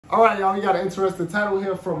All right, y'all, we got an interesting title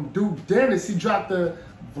here from Duke Dennis. He dropped the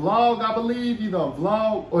vlog, I believe, either a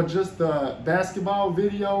vlog or just a basketball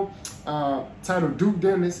video titled Duke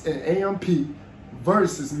Dennis and AMP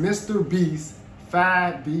versus MrBeast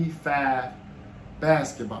 5v5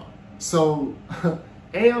 basketball. So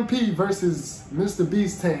AMP versus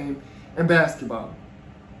MrBeast team in basketball.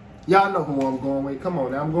 Y'all know who I'm going with. Come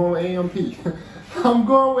on now, I'm going with AMP. I'm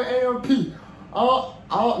going with AMP.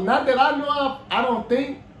 Not that I know, I don't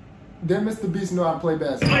think that MrBeast know how to play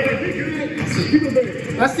basketball.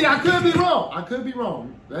 Let's see. I could be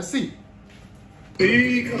wrong. Let's see.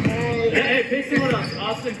 Hey, come on. Hey, pick someone else.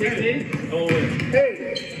 Austin, pick me. Oh,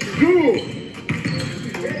 hey, cool.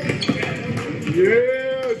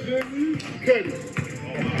 Yeah, Jimmy. Cut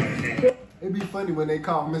it. It'd be funny when they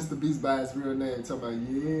call MrBeast by his real name. Talking about,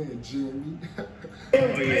 yeah, Jimmy. Oh,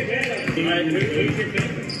 yeah.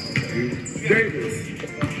 Davis.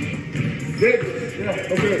 Yeah,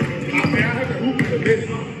 okay. I have to hoop in a minute.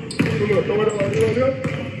 So look, throw it on here.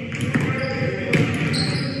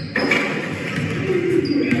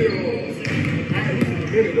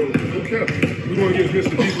 Okay. We're going to get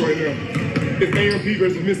MrBeast right now. It's AMP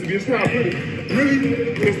versus MrBeast. It's not pretty. Really,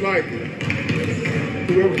 it's like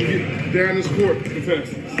whoever can get down this court the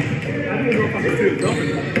fastest. I don't know if I can still jump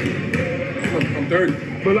it. I'm 30.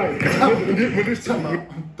 But like, when this time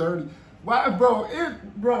I'm 30. Why, bro?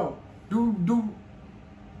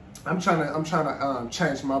 I'm trying to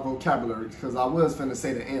change my vocabulary because I was finna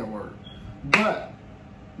say the N word. But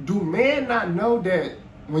do men not know that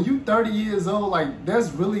when you 30 years old, like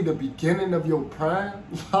that's really the beginning of your prime?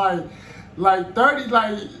 Like 30,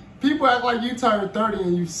 like people act like you turn 30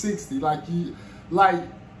 and you 60. Like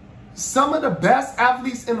some of the best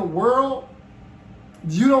athletes in the world,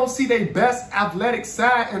 you don't see their best athletic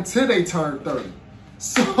side until they turn 30.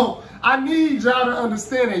 So I need y'all to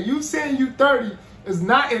understand that you saying you 30 is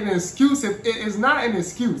not an excuse. It's not an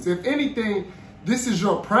excuse. If anything, this is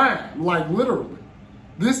your prime, like literally.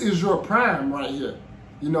 This is your prime right here.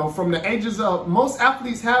 You know, from the ages of, most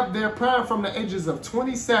athletes have their prime from the ages of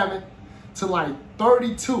 27 to like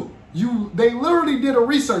 32. They literally did a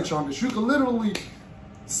research on this. You can literally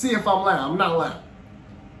see if I'm lying. I'm not lying.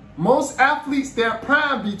 Most athletes, their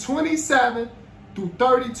prime be 27 through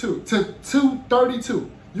 32 to 32.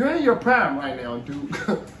 You're in your prime right now, dude.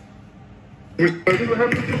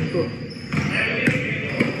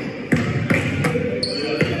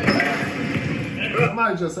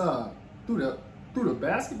 Somebody just threw the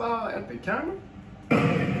basketball at the camera.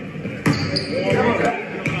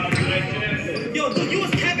 Yo, dude, you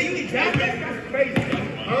was capping, you ain't drafted? That's crazy.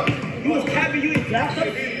 Huh? You was capping, you ain't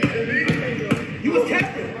drafted? You was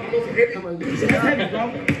capping. Come on, You was capping, bro.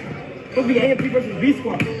 It's supposed to be AMP versus B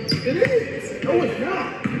squad. It is. No, it's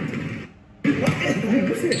not.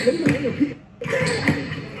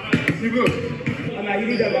 You good? I'm not, you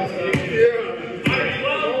need that box. Yeah.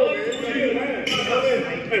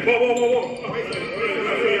 Hey, whoa.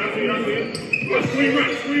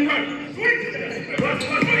 Swing right.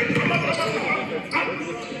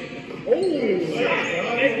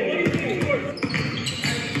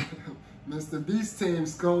 MrBeast team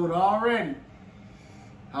scored already.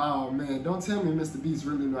 Oh man, don't tell me MrBeast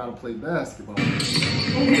really know how to play basketball.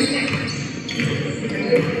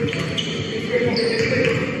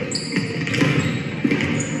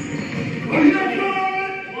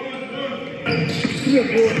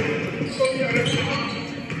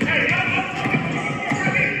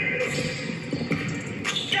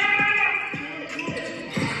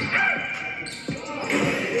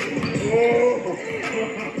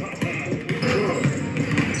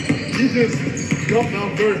 He just jumped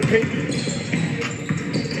out very painful.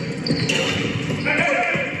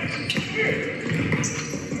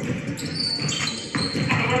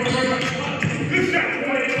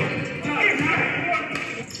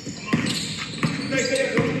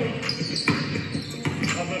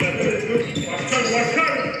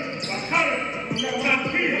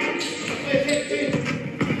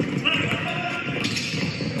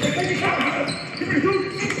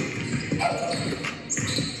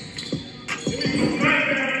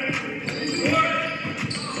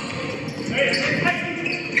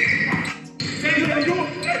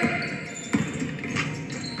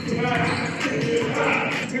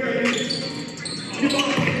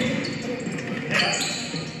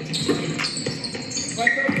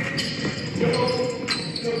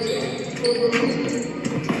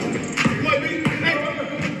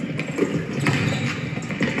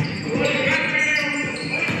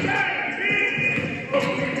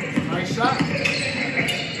 Nice shot.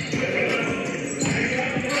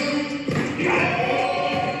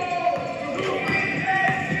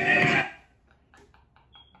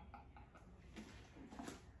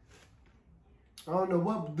 I don't know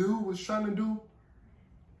what dude was trying to do.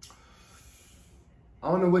 I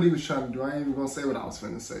don't know what he was trying to do. I ain't even gonna say what I was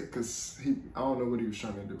finna say, cause I don't know what he was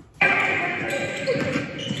trying to do.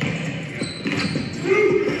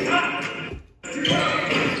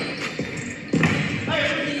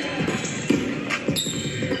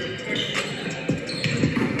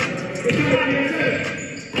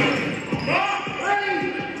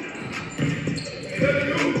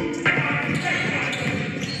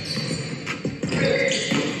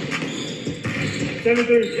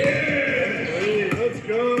 Hey, let's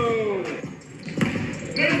go.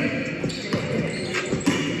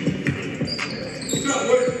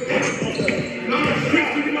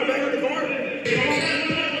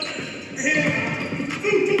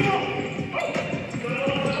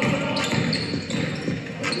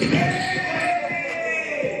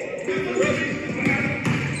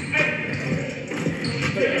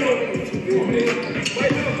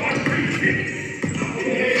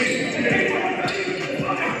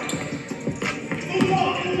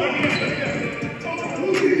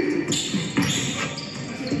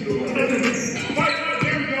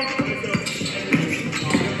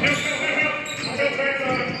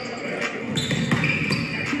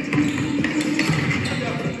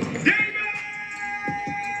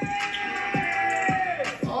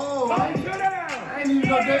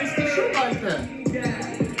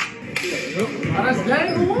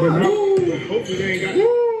 Hopefully they ain't got.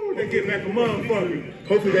 Woo! They get back a motherfucker.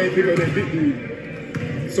 Hopefully they ain't pick up that big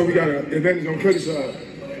dude. So we got an advantage on Cuddy's side.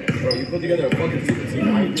 Bro, you put together a fucking super team.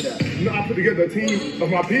 How you do that? No, I put together a team of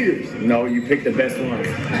my peers. No, you picked the best one.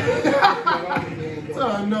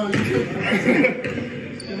 Oh, no, you picked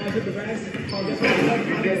the best.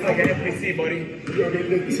 Just like an FPC, buddy.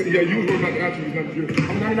 Yeah, you was working out the attributes, not the drift.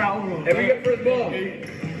 I'm not out. Hold on. If we get first ball.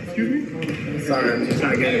 Excuse me? Sorry, I'm just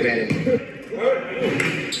trying to get an advantage.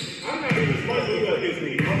 I'm not even responsible for this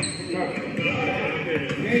league.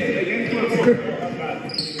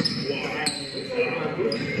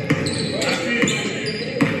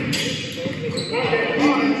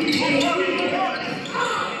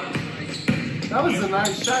 That was a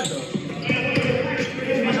nice shot, though.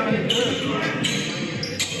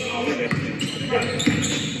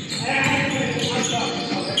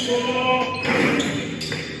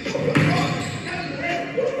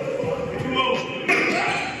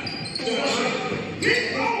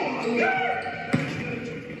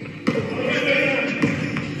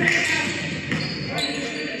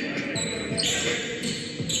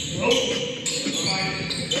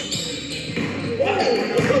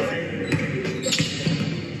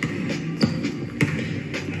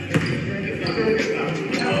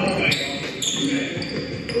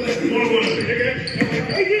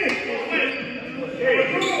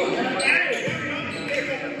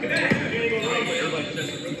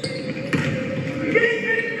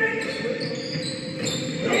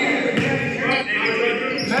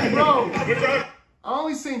 I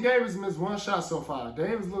only seen Davis miss one shot so far.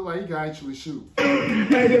 Davis looked like he can actually shoot. I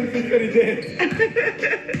never seen Cuddy dance.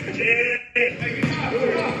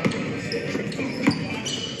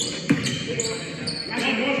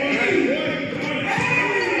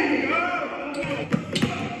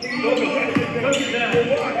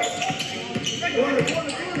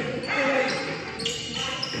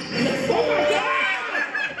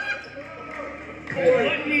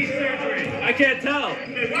 I can't tell.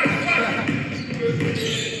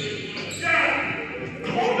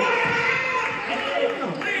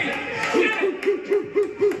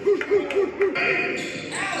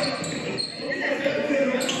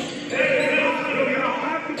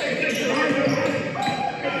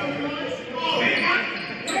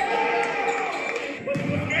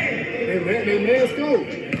 They man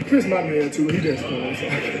scored. Chris my man too. He been scoring. So.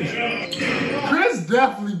 Chris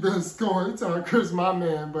definitely been scoring. He talking Chris my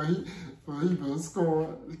man, but he been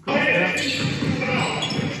scoring.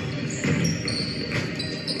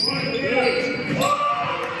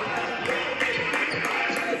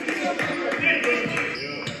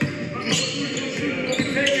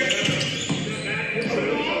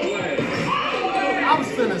 I was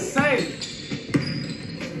finna say.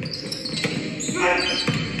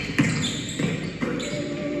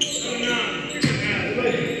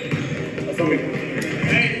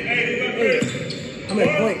 I'm at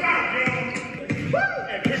point.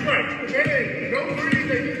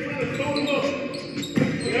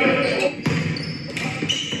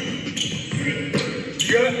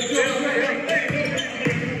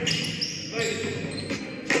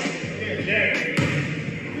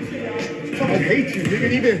 I hate you, nigga.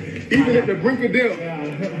 Even at the brink of death,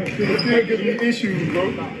 it still gives me issues, bro.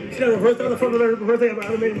 reverse thing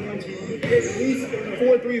about at least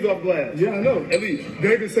 4 threes off glass. Yeah, I know. At least.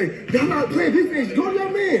 They just say, y'all not playing defense. Go to your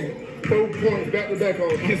man. 4 points back to back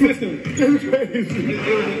on consistently.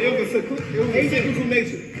 It was a cyclical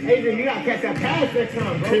nature. Adrian, you gotta catch that pass next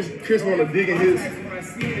time, bro. Chris wanna dig in his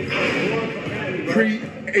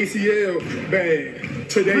pre-ACL bag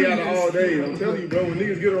today out of all day. I'm telling you, bro, when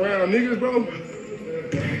niggas get around niggas, bro.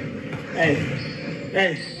 Hey,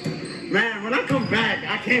 man, when I come back,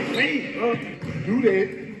 I can't wait, bro. Do that.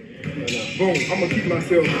 Boom, I'm gonna keep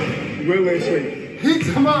myself well in shape. He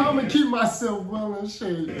talking about I'm gonna keep myself well in shape.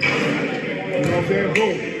 You know what I'm saying?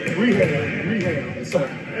 Boom. Rehab.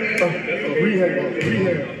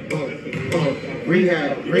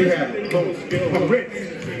 Rest.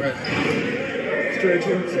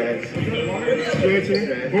 Stretching.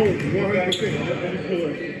 Boom.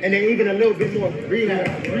 100%. And then even a little bit more. Rehab.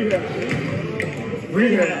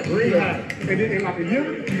 And then in like a year,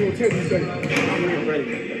 you gonna tell me say, I'm ready.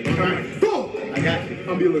 Alright, boom! I got you.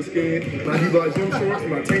 I'm be a little scared. My Levi's gym shorts,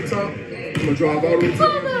 my tank top. I'm gonna drive all the way to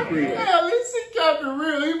the crib. Hey, at least he kept it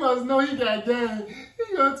real. He must know he got game. He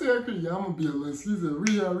gonna tell Chris, yeah, I'm gonna be a little, he's a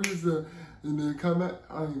rehab, and then come back.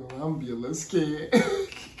 I'm gonna be a little scared.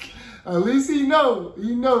 At least he know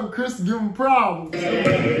Chris give him problems.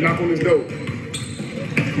 Knock on his door.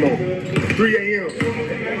 Come on. 3 a.m.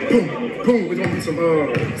 Boom, boom. It's gonna be some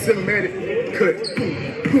cinematic cut.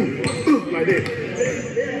 Boom, like that.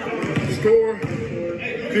 Score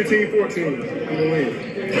 15-14. I'm gonna win.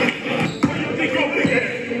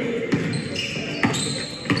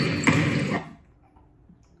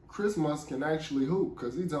 Chris Musk can actually hoop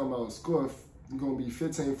because he's talking about score gonna be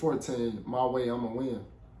 15-14. My way, I'm gonna win.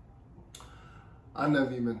 I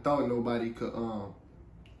never even thought nobody could.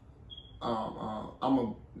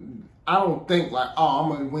 I don't think like, oh, I'm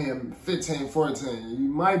gonna win 15-14. You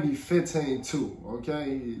might be 15-2.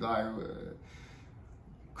 Okay, like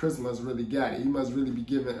Chris must really got it. He must really be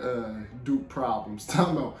giving Duke problems.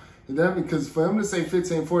 Talking about that, because for him to say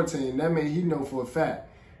 15-14, that means he know for a fact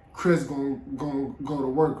Chris gonna go to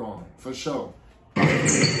work on it, for sure.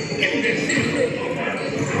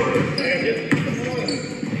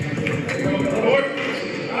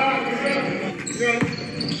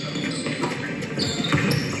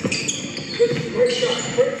 Great shot,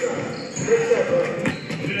 bro.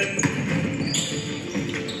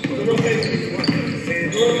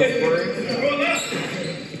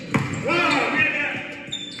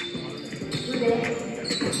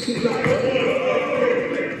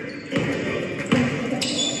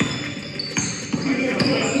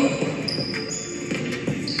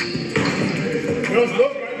 That was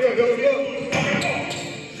love right there. That was love.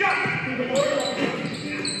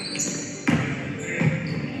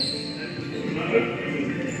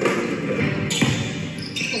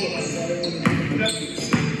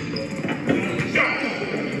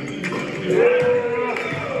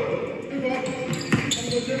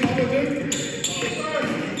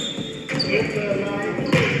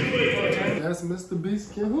 That's MrBeast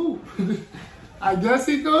can hoop. I guess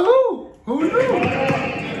he can hoop. Who knew?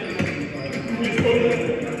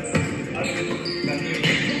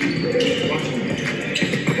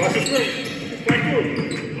 Watch the screen. Back through.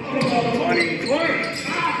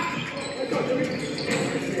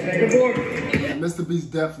 MrBeast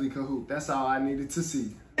definitely can hoop. That's all I needed to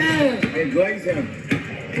see. Hey, glaze him.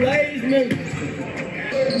 Glaze me.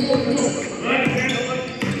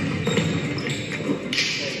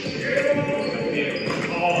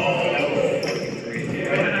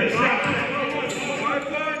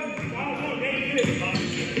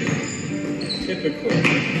 Typical.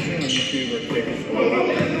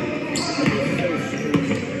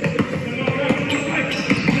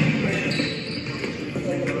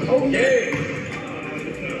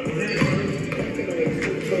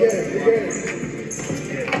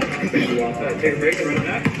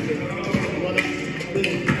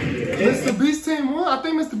 MrBeast team won. I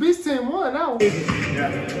think MrBeast team won now.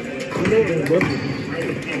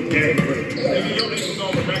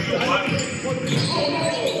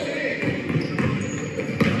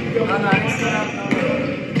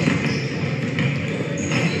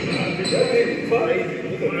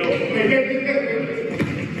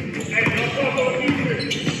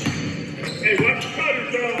 Hey, watch the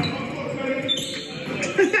cutters, y'all.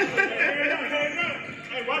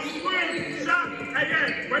 Hey, watch the screen. Shot. Hey,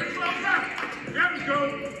 wait till I'm back. There we go.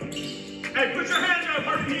 Hey, put your hands up,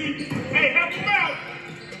 hurt me. Hey, help him out.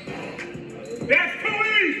 That's too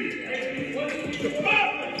easy.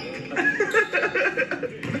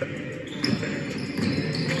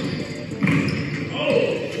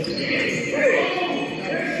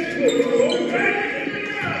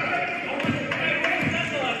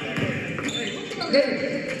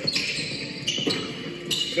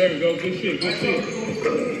 There we go. Good shit. Good shit.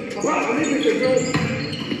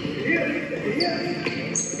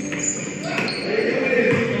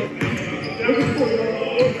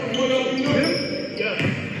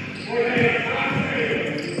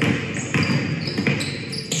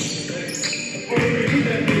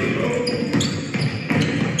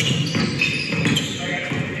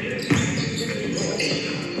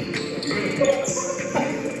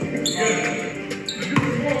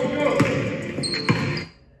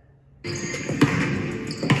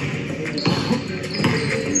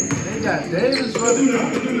 Davis running.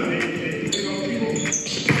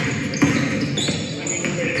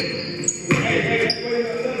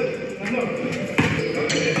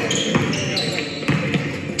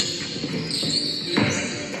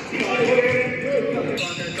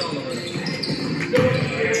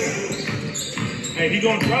 Hey, he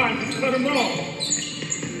gonna drive. Just cut him off.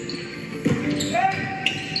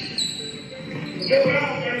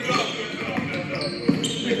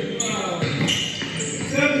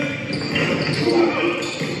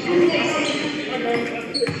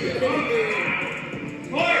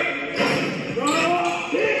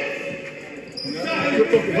 Good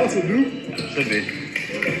fucking hustle, dude. Should be.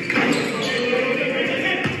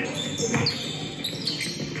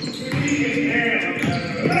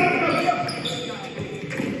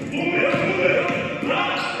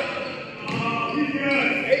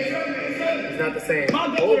 It's not the same.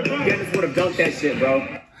 Oh, Dennis would have dunked that shit, bro.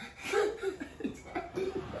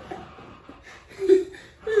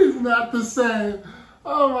 He's not the same.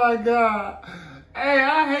 Oh my God. Hey,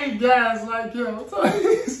 I hate guys like him.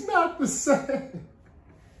 He's not the same.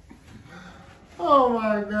 Oh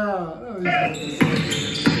my God. Oh, he's not the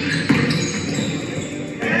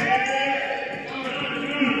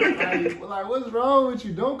same. Like, what's wrong with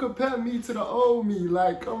you? Don't compare me to the old me.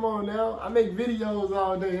 Like, come on now. I make videos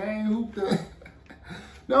all day. I ain't hooping.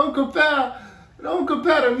 Don't compare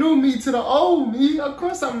the new me to the old me. Of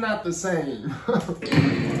course I'm not the same.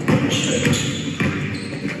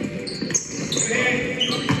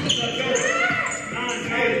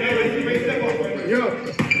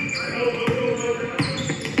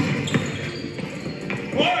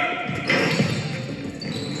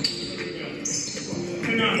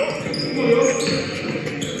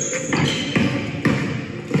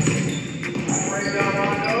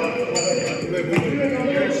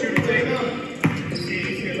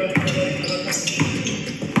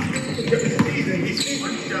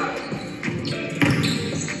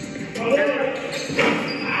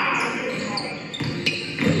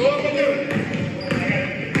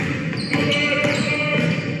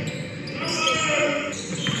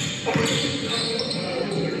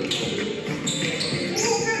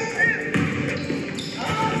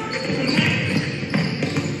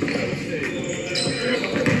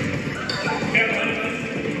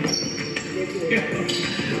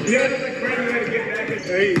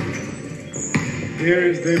 Hey, here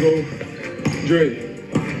is Davo Dre,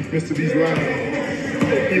 MrBeast live.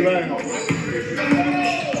 He live.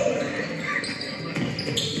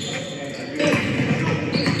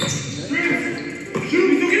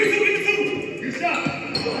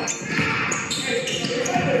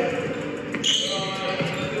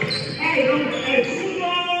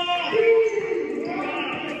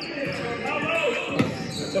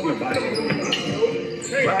 Something about it.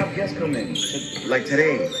 Rob guests come in, like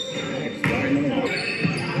today.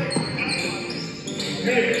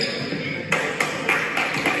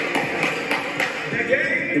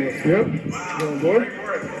 Yep. Going, boy.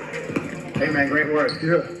 Hey, man, great work.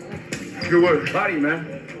 Yeah. Good work. Proud of you, man.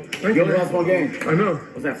 Thank You you, only lost one game. I know.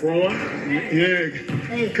 Was that 4-1? Yeah.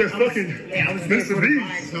 Because fucking I was there for the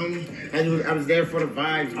vibes, homie. I was there for the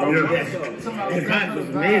vibes, bro. Yeah. The vibe was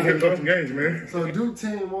Good amazing, bro. fucking games, man. So Duke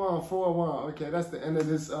team won 4-1. Okay, that's the end of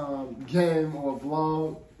this game or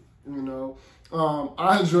vlog. You know,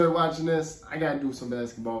 I enjoy watching this. I gotta do some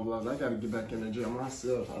basketball vlogs. I gotta get back in the gym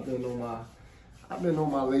myself. I've been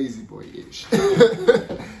on my lazy boy ish.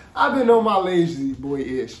 I've been on my lazy boy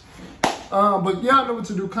ish. But y'all know what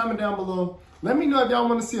to do. Comment down below. Let me know if y'all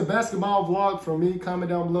want to see a basketball vlog from me. Comment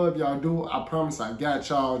down below if y'all do. I promise I got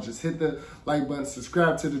y'all. Just hit the like button.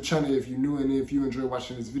 Subscribe to the channel if you're new. And if you enjoy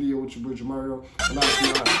watching this video with your boy Jamario. And I'll see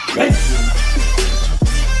y'all.